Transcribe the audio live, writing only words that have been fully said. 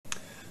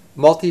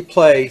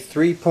Multiplay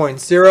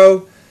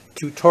 3.0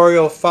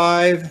 Tutorial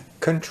 5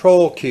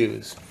 Control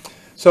Cues.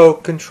 So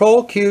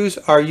control cues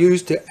are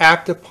used to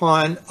act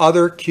upon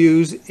other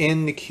cues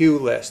in the cue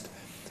list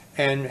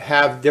and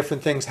have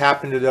different things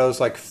happen to those,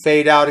 like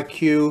fade out a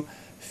cue,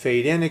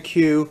 fade in a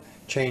cue,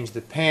 change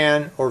the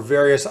pan, or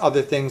various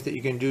other things that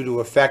you can do to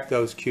affect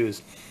those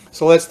cues.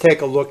 So let's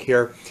take a look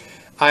here.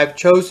 I've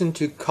chosen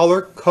to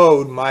color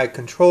code my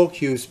control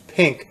cues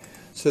pink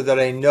so that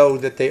I know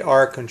that they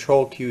are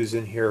control cues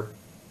in here.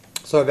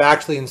 So I've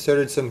actually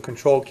inserted some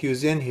control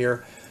cues in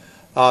here.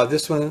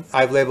 This one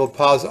I've labeled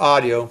pause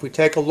audio. If we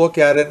take a look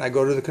at it and I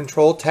go to the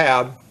control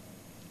tab,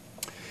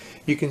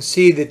 you can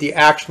see that the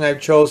action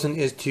I've chosen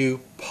is to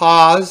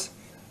pause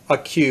a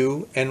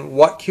cue. And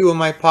what cue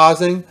am I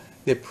pausing?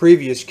 The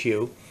previous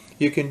cue.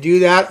 You can do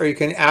that, or you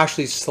can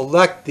actually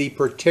select the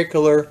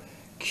particular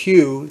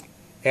cue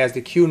as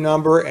the cue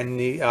number and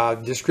the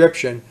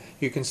description.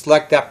 You can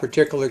select that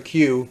particular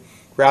cue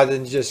rather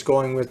than just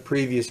going with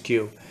previous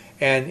cue.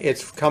 And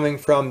it's coming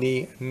from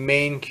the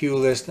main cue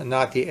list and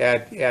not the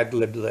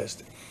ad-lib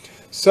list.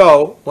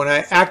 So when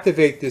I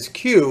activate this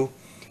cue,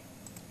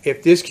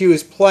 if this cue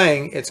is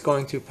playing, it's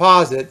going to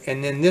pause it,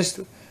 and then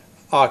this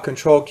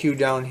control cue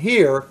down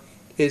here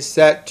is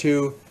set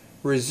to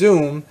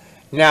resume.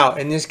 Now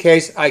in this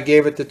case I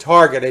gave it the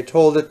target. I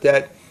told it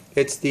that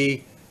it's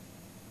the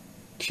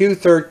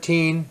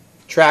Q13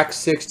 track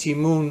 60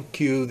 moon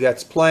cue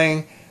that's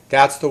playing.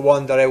 That's the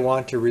one that I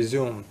want to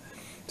resume.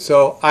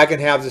 So I can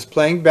have this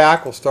playing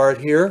back. We'll start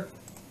here.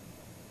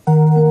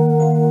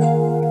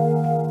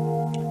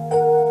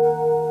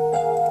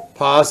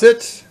 Pause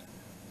it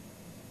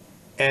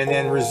and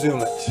then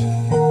resume it.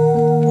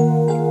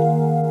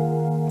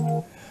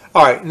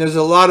 Alright, and there's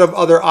a lot of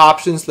other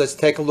options. Let's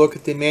take a look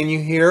at the menu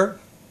here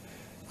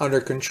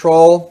under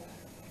control.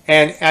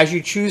 And as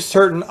you choose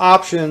certain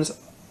options,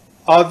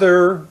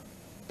 other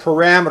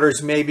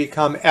parameters may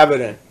become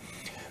evident.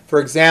 For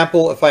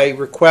example, if I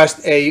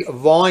request a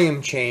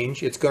volume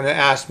change, it's going to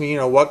ask me,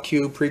 what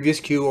cue,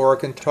 previous cue, or I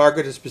can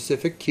target a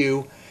specific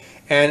cue,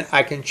 and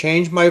I can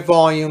change my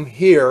volume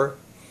here,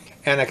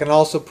 and I can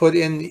also put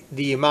in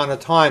the amount of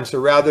time.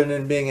 So rather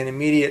than being an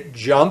immediate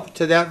jump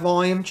to that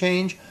volume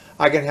change,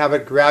 I can have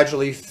it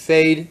gradually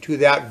fade to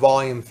that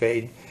volume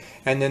fade.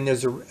 And then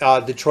there's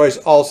the choice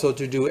also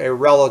to do a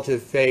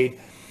relative fade.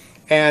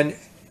 And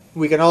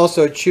we can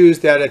also choose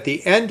that at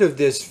the end of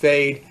this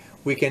fade,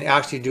 we can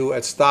actually do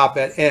a stop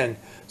at end.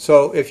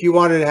 So if you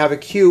wanted to have a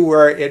cue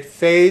where it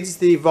fades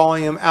the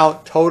volume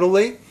out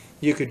totally,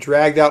 you could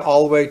drag that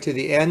all the way to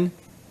the end,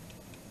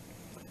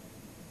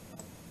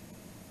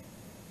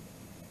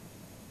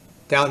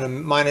 down to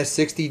minus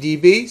 60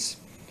 dBs,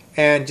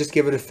 and just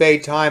give it a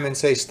fade time and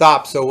say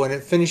stop. So when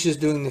it finishes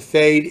doing the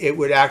fade, it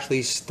would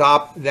actually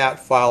stop that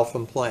file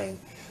from playing.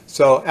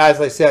 So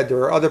as I said, there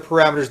are other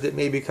parameters that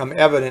may become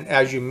evident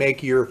as you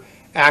make your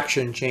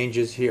action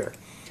changes here.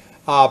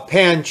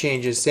 Pan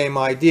changes, same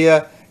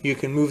idea. You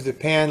can move the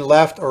pan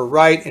left or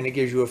right and it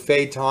gives you a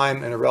fade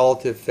time and a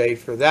relative fade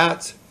for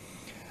that.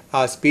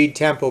 Speed,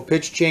 tempo,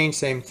 pitch change,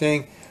 same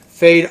thing.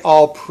 Fade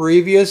all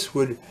previous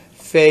would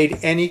fade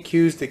any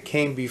cues that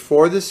came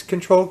before this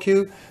control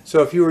cue.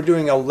 So if you were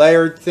doing a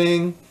layered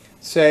thing,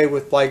 say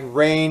with like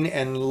rain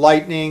and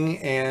lightning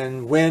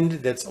and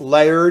wind that's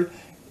layered,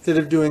 instead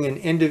of doing an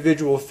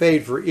individual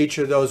fade for each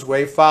of those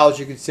wave files,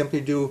 you could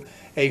simply do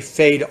a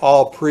fade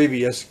all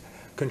previous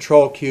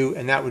control cue,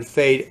 and that would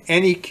fade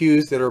any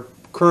cues that are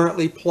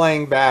currently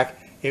playing back.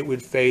 It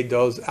would fade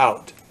those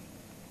out.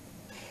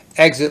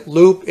 Exit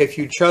loop, if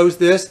you chose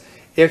this.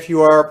 If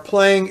you are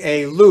playing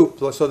a loop,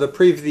 so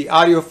the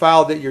audio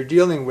file that you're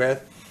dealing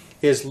with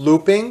is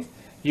looping,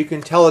 you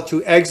can tell it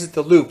to exit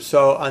the loop.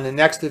 So on the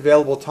next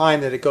available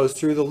time that it goes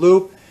through the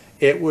loop,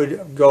 it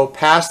would go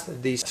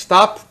past the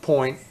stop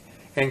point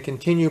and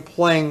continue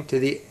playing to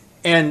the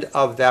end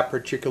of that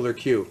particular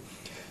cue.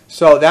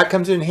 So that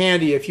comes in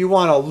handy if you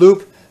want to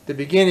loop the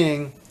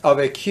beginning of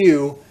a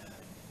cue,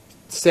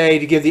 say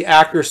to give the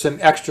actor some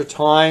extra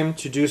time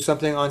to do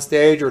something on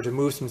stage or to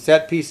move some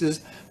set pieces,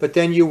 but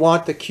then you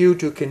want the cue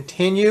to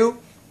continue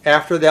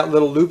after that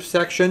little loop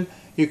section.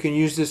 You can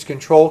use this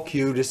control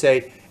cue to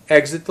say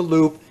exit the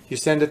loop, you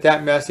send it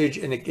that message,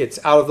 and it gets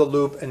out of the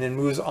loop and then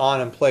moves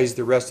on and plays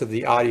the rest of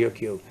the audio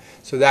cue.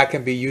 So that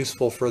can be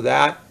useful for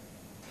that.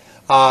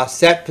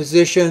 Set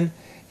position,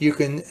 you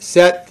can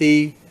set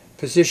the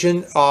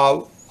position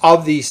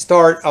of the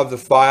start of the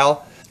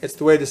file. It's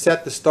the way to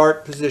set the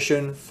start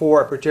position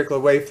for a particular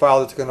wave file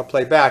that's going to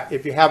play back.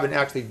 If you haven't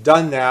actually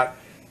done that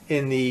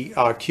in the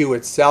cue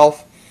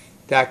itself,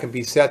 that can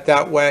be set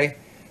that way.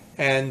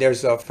 And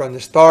there's from the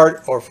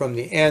start or from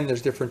the end,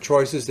 there's different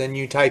choices. Then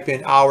you type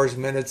in hours,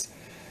 minutes,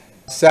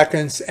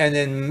 seconds, and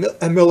then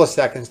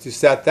milliseconds to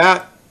set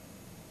that.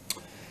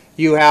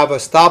 You have a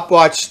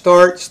stopwatch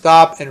start,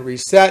 stop, and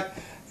reset.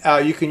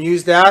 You can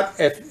use that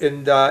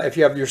if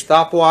you have your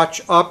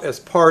stopwatch up as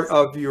part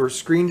of your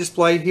screen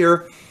display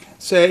here.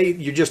 Say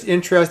you're just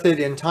interested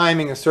in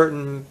timing a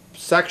certain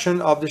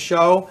section of the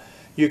show,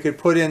 you could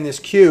put in this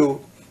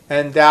cue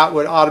and that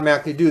would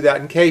automatically do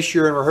that. In case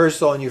you're in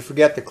rehearsal and you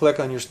forget to click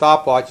on your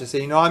stopwatch and say,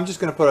 you know, I'm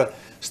just going to put a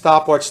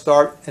stopwatch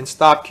start and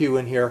stop cue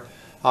in here.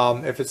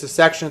 If it's a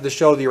section of the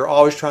show that you're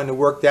always trying to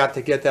work that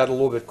to get that a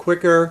little bit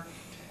quicker,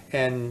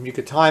 and you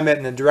could time it,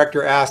 and the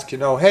director asks, you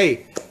know,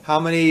 hey, how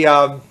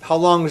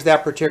long was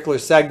that particular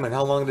segment?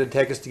 How long did it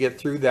take us to get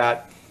through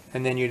that?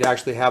 And then you'd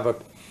actually have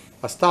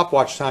a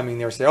stopwatch timing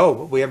there. Say,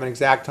 oh, we have an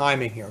exact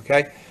timing here,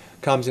 okay?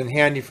 Comes in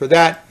handy for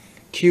that.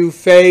 Cue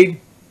fade.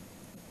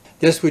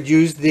 This would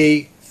use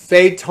the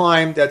fade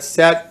time that's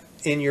set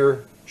in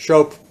your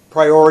show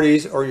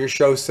priorities or your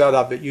show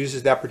setup. It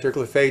uses that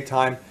particular fade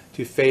time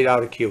to fade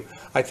out a cue.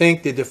 I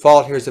think the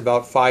default here is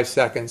about 5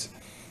 seconds.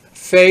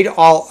 Fade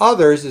all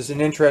others is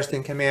an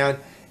interesting command.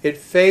 It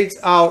fades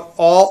out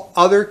all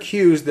other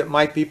cues that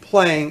might be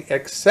playing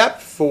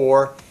except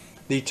for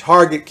the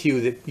target cue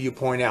that you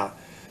point out.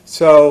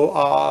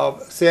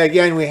 So say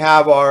again we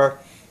have our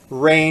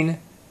rain,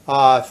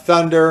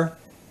 thunder,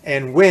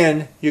 and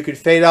wind. You could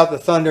fade out the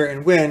thunder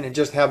and wind and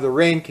just have the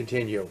rain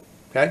continue.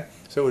 Okay,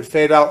 so it would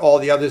fade out all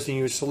the others, and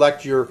you would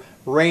select your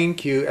rain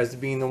cue as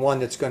being the one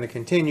that's going to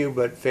continue,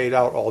 but fade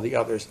out all the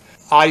others.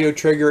 Audio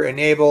trigger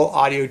enable,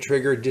 audio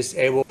trigger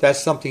disable.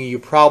 That's something you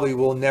probably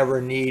will never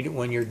need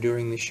when you're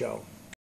doing the show.